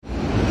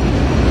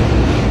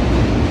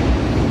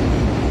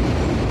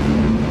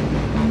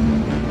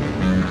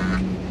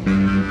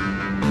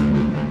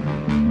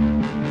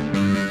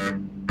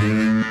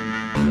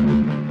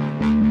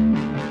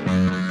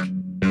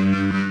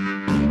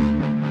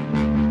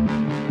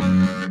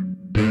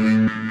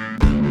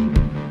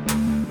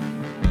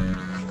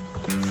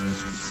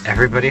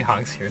Everybody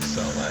honks here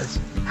so much.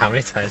 How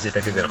many times do you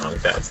think we've been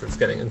honked at since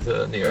getting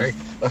into New York?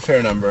 A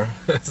fair number.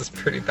 This is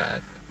pretty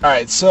bad.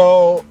 Alright,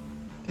 so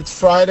it's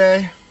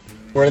Friday.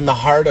 We're in the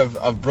heart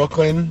of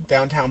Brooklyn,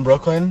 downtown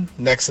Brooklyn,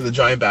 next to the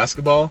giant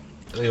basketball.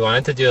 We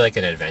wanted to do like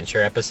an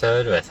adventure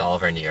episode with all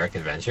of our New York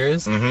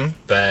adventures,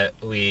 but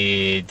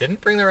we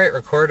didn't bring the right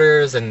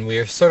recorders, and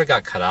we sort of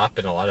got caught up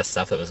in a lot of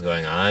stuff that was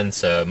going on,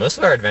 so most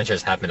of our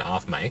adventures happened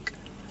off mic.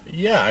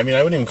 Yeah, I mean,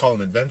 I wouldn't even call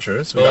them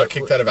adventures. We got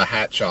kicked out of a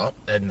hat shop.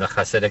 In the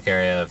Hasidic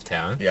area of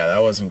town. Yeah, that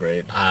wasn't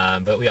great.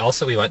 But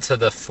we went to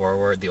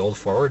the old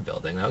Forward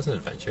building. That was an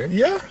adventure.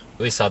 Yeah.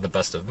 We saw the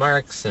bust of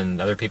Marx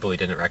and other people we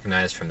didn't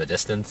recognize from the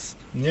distance.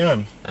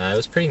 Yeah. It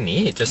was pretty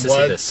neat just to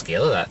see the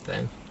scale of that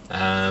thing. Do you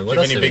have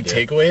any big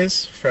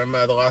takeaways from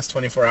the last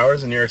 24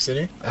 hours in New York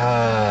City?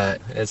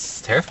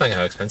 It's terrifying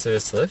how expensive it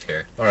is to live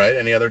here. All right,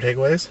 any other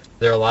takeaways?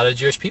 There are a lot of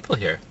Jewish people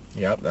here.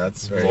 Yep,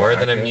 that's very more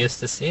accurate. than I'm used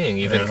to seeing,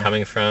 even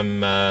coming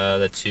from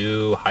the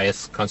two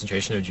highest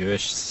concentration of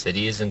Jewish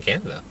cities in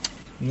Canada.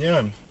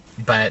 Yeah.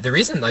 But the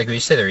reason, like we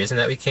say, the reason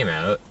that we came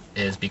out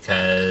is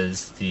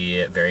because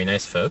the very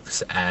nice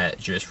folks at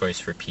Jewish Voice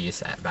for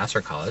Peace at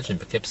Vassar College in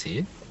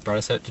Poughkeepsie brought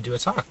us out to do a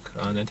talk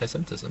on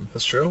anti-Semitism.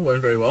 That's true.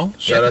 Went very well.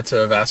 Shout out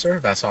to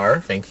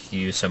Vassar. Thank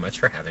you so much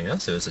for having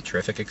us. It was a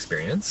terrific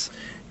experience.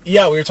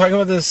 Yeah, we were talking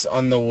about this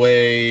on the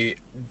way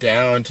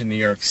down to New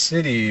York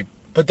City,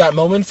 but that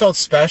moment felt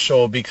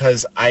special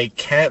because I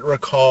can't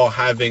recall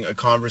having a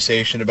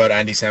conversation about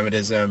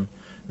anti-Semitism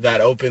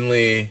that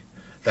openly,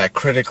 that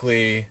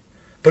critically.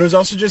 But it was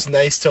also just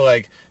nice to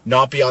like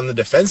not be on the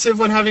defensive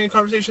when having a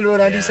conversation about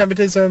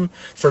anti-Semitism,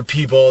 for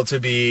people to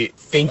be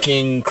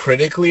thinking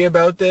critically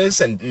about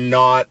this and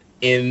not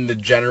in the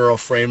general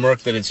framework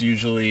that it's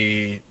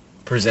usually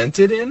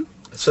presented in.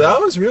 So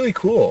that was really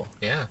cool.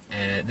 Yeah,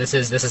 and this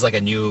is like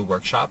a new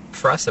workshop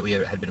for us that we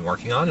had been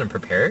working on and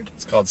prepared.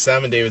 It's called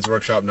Sam and David's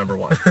Workshop number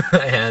 1.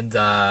 And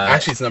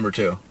actually, it's number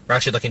 2. We're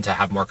actually looking to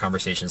have more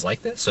conversations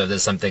like this. So if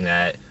there's something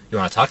that you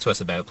want to talk to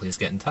us about, please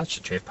get in touch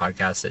at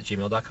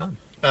trafepodcast@gmail.com.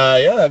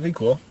 Yeah, that'd be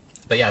cool.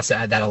 But yeah,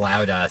 so that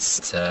allowed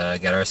us to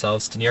get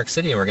ourselves to New York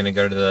City, and we're going to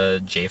go to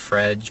the J.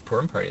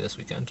 Purim Party this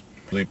weekend.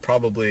 We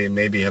probably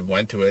maybe have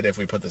went to it if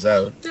we put this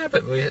out. Yeah,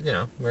 but we're in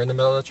the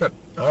middle of the trip.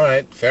 All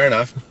right, fair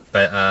enough.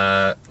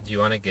 But do you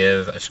want to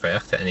give a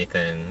shkoyach to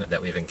anything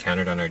that we've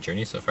encountered on our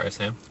journey so far,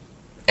 Sam?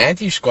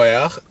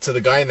 Anti-shkoyach to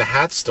the guy in the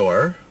hat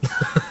store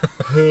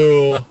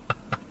who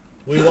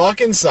we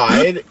walk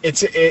inside.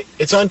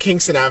 It's on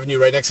Kingston Avenue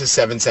right next to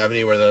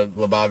 770 where the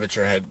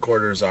Lubavitcher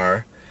headquarters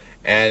are.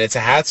 And it's a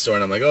hat store,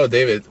 and I'm like, oh,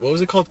 David, what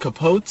was it called?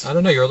 Capote? I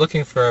don't know. You were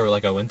looking for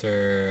like a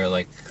winter,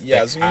 like, yeah,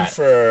 I was looking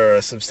for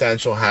a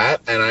substantial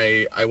hat, and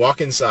I walk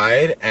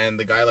inside, and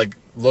the guy like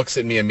looks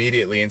at me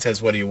immediately and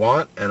says, what do you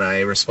want? And I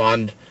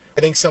respond,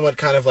 I think somewhat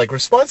kind of like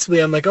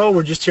responsibly, I'm like, oh,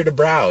 we're just here to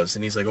browse.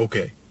 And he's like,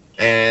 okay.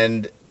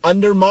 And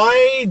under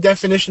my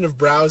definition of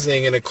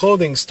browsing in a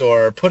clothing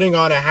store, putting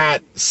on a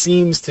hat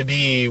seems to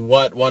be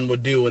what one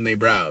would do when they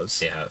browse.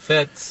 See how it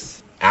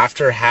fits.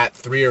 After hat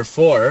 3 or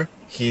 4,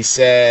 he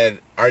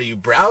said, are you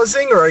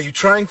browsing or are you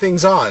trying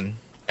things on?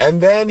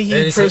 And then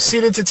he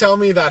proceeded to tell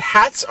me that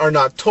hats are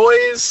not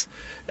toys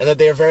and that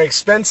they are very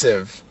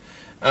expensive.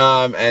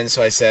 And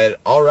so I said,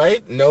 all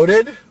right,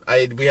 noted.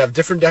 We have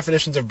different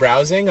definitions of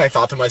browsing. I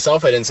thought to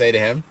myself, I didn't say to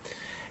him.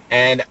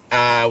 And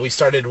we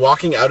started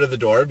walking out of the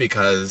door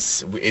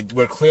because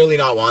we're clearly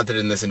not wanted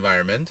in this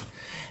environment.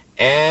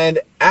 And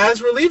as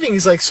we're leaving,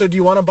 he's like, so do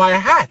you want to buy a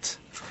hat?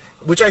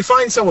 Which I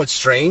find somewhat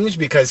strange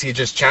because he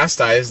just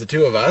chastised the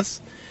two of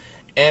us.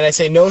 And I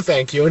say, no,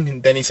 thank you.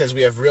 And then he says,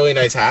 we have really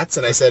nice hats.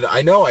 And I said,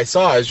 I know, I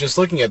was just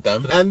looking at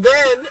them. And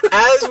then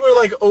as we're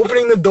like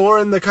opening the door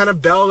and the kind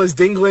of bell is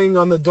dingling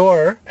on the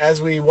door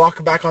as we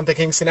walk back onto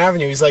Kingston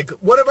Avenue, he's like,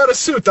 what about a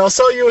suit? I'll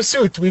sell you a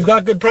suit. We've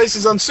got good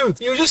prices on suits.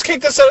 You just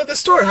kicked us out of the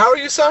store. How are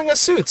you selling us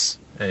suits?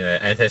 Anyway,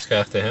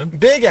 anti-shkoyach to him?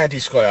 Big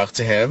anti-shkoyach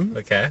to him.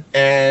 Okay.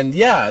 And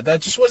yeah,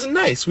 that just wasn't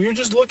nice. We were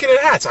just looking at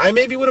hats. I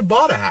maybe would have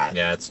bought a hat.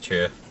 Yeah, it's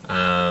true.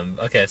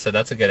 Okay, so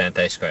that's a good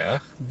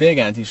anti-shkoyach. Big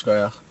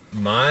anti-shkoyach.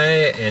 My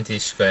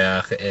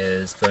anti-shkoyach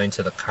is going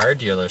to the car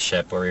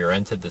dealership where we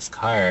rented this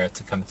car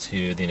to come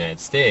to the United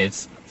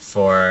States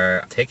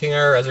for taking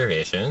our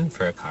reservation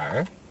for a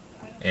car,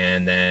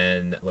 and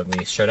then when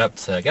we showed up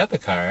to get the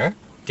car,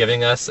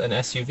 giving us an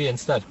SUV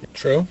instead.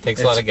 True.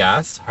 Takes a lot of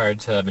gas, hard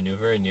to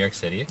maneuver in New York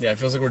City. Yeah, it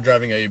feels like we're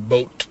driving a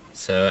boat.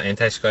 So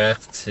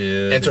anti-shkoyach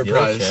to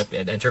Enterprise. The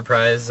dealership.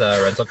 Enterprise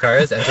rental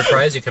cars.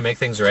 Enterprise, you can make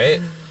things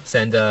right.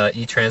 Send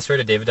e-transfer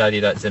to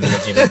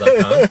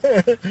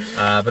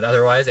david.e.zimmer@gmail.com. But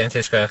otherwise,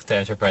 anti-shkoyach to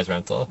Enterprise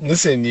rental.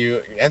 Listen,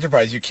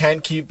 Enterprise, you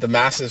can't keep the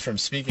masses from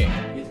speaking.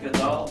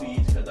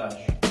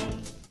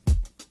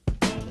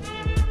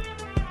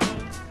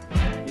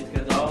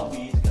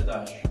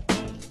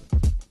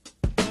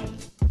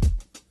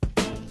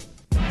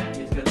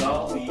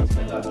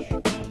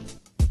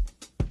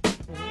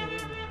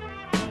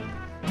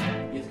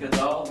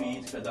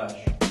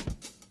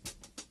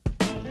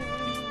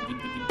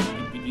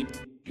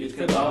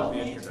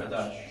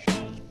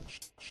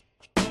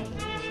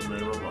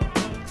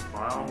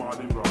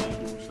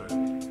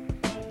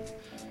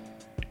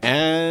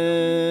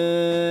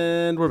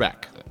 And we're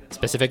back.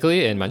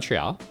 Specifically in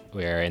Montreal.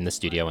 We're in the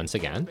studio once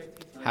again.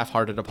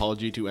 Half-hearted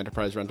apology to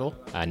Enterprise Rental.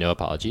 No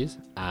apologies.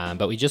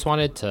 But we just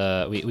wanted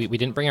to... We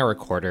didn't bring our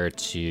recorder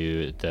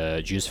to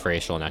the Jews for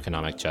Racial and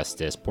Economic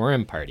Justice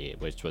Purim Party,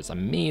 which was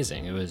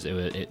amazing.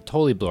 It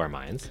totally blew our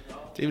minds.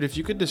 David, if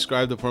you could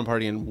describe the Purim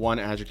Party in one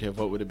adjective,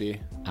 what would it be?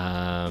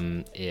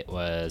 It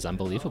was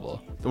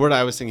unbelievable. The word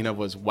I was thinking of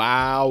was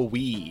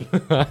wowee.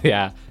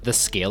 Yeah. The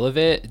scale of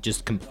it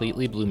just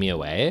completely blew me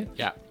away.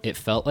 Yeah. It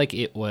felt like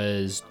it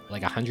was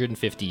like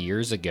 150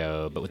 years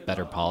ago, but with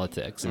better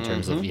politics in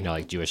terms of,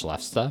 like Jewish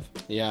left stuff.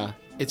 Yeah.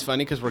 It's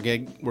funny because we're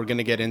going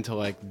to get into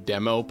like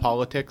demo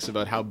politics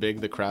about how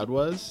big the crowd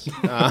was.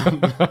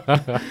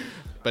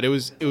 But it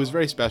was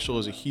very special. It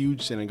was a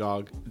huge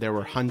synagogue. There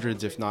were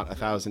hundreds, if not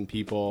 1,000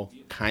 people.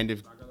 Kind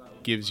of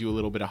gives you a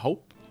little bit of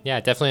hope. Yeah,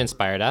 it definitely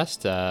inspired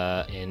us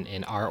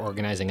in our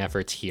organizing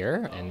efforts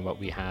here and what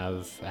we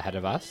have ahead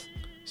of us.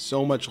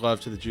 So much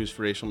love to the Jews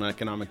for Racial and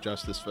Economic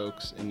Justice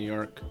folks in New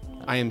York.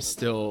 I am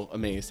still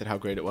amazed at how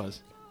great it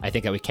was. I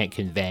think that we can't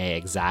convey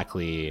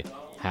exactly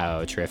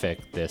how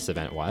terrific this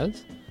event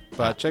was.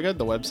 But check out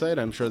the website.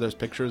 I'm sure there's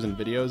pictures and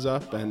videos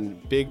up.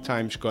 And big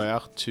time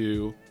shkoyach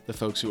to the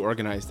folks who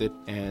organized it.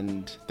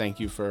 And thank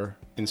you for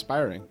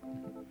inspiring.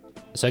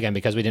 So again,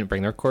 because we didn't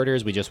bring the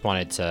recorders, we just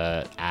wanted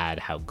to add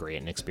how great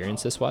an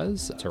experience this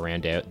was to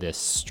round out this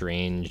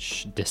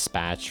strange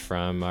dispatch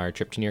from our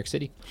trip to New York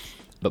City.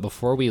 But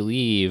before we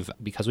leave,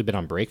 because we've been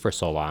on break for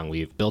so long,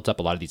 we've built up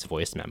a lot of these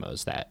voice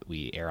memos that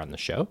we air on the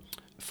show.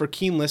 For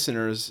keen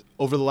listeners,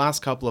 over the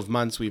last couple of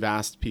months, we've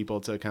asked people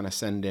to kind of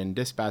send in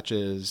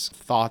dispatches,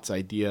 thoughts,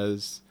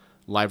 ideas,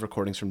 live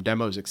recordings from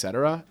demos,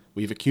 etc.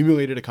 We've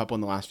accumulated a couple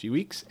in the last few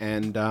weeks,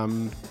 and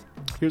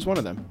here's one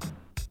of them.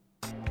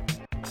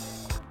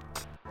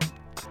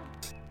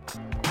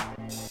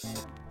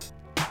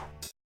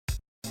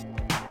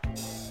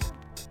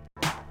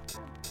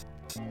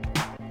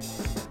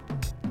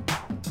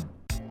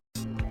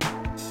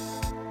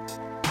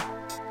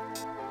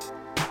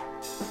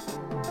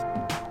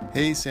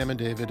 Hey, Sam and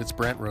David, it's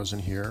Brent Rosen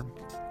here.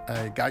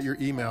 I got your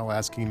email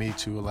asking me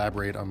to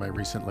elaborate on my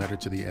recent letter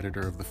to the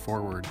editor of The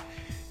Forward,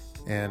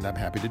 and I'm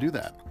happy to do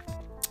that.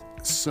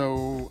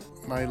 So,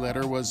 my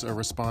letter was a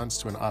response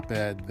to an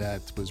op-ed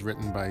that was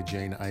written by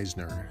Jane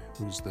Eisner,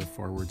 who's The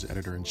Forward's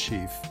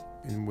editor-in-chief,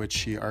 in which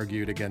she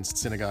argued against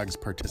synagogues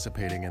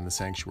participating in the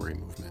sanctuary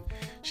movement.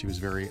 She was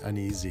very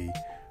uneasy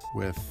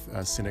with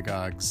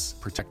synagogues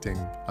protecting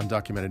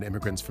undocumented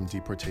immigrants from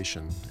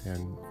deportation.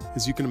 And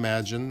as you can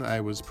imagine, I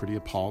was pretty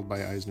appalled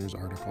by Eisner's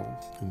article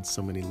in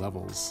so many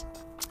levels.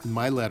 In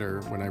my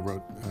letter, when I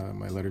wrote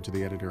my letter to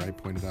the editor, I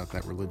pointed out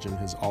that religion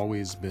has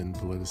always been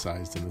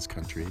politicized in this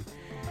country.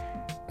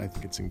 I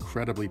think it's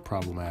incredibly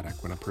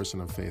problematic when a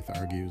person of faith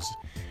argues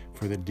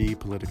for the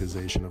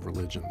depoliticization of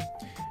religion.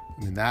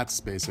 I mean, that's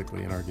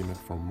basically an argument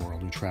for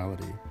moral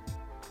neutrality.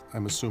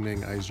 I'm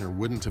assuming Eisner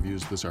wouldn't have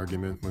used this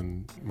argument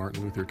when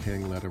Martin Luther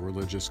King led a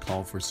religious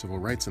call for civil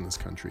rights in this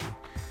country.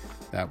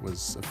 That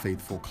was a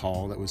fateful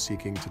call that was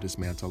seeking to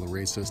dismantle a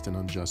racist and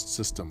unjust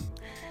system.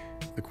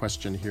 The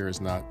question here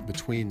is not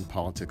between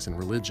politics and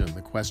religion.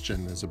 The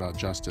question is about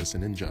justice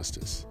and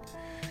injustice.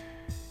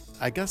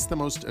 I guess the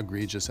most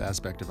egregious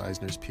aspect of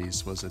Eisner's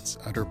piece was its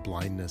utter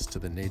blindness to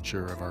the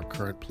nature of our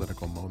current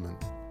political moment.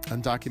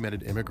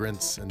 Undocumented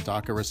immigrants and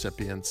DACA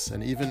recipients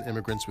and even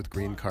immigrants with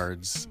green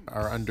cards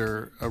are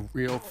under a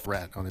real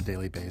threat on a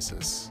daily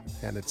basis.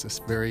 And it's a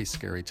very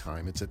scary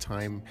time. It's a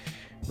time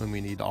when we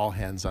need all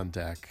hands on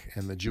deck,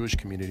 and the Jewish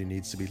community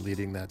needs to be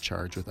leading that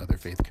charge with other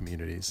faith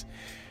communities.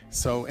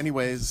 So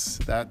anyways,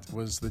 that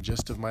was the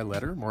gist of my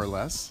letter, more or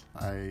less.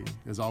 I,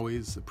 as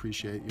always,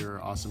 appreciate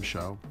your awesome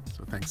show.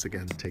 So thanks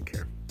again. Take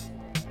care.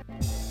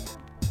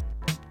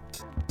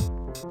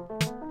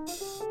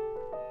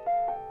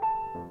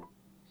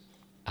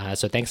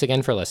 So thanks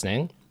again for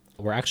listening.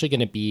 We're actually going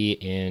to be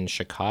in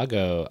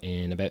Chicago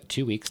in about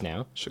 2 weeks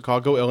now.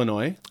 Chicago,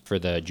 Illinois. For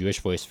the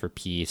Jewish Voice for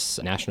Peace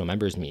National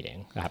Members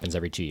Meeting. That happens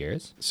every 2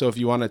 years. So if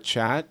you want to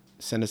chat,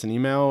 send us an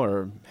email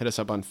or hit us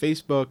up on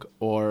Facebook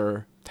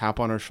or tap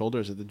on our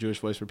shoulders at the Jewish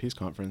Voice for Peace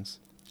conference.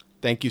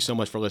 Thank you so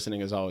much for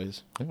listening, as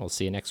always. And we'll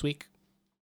see you next week.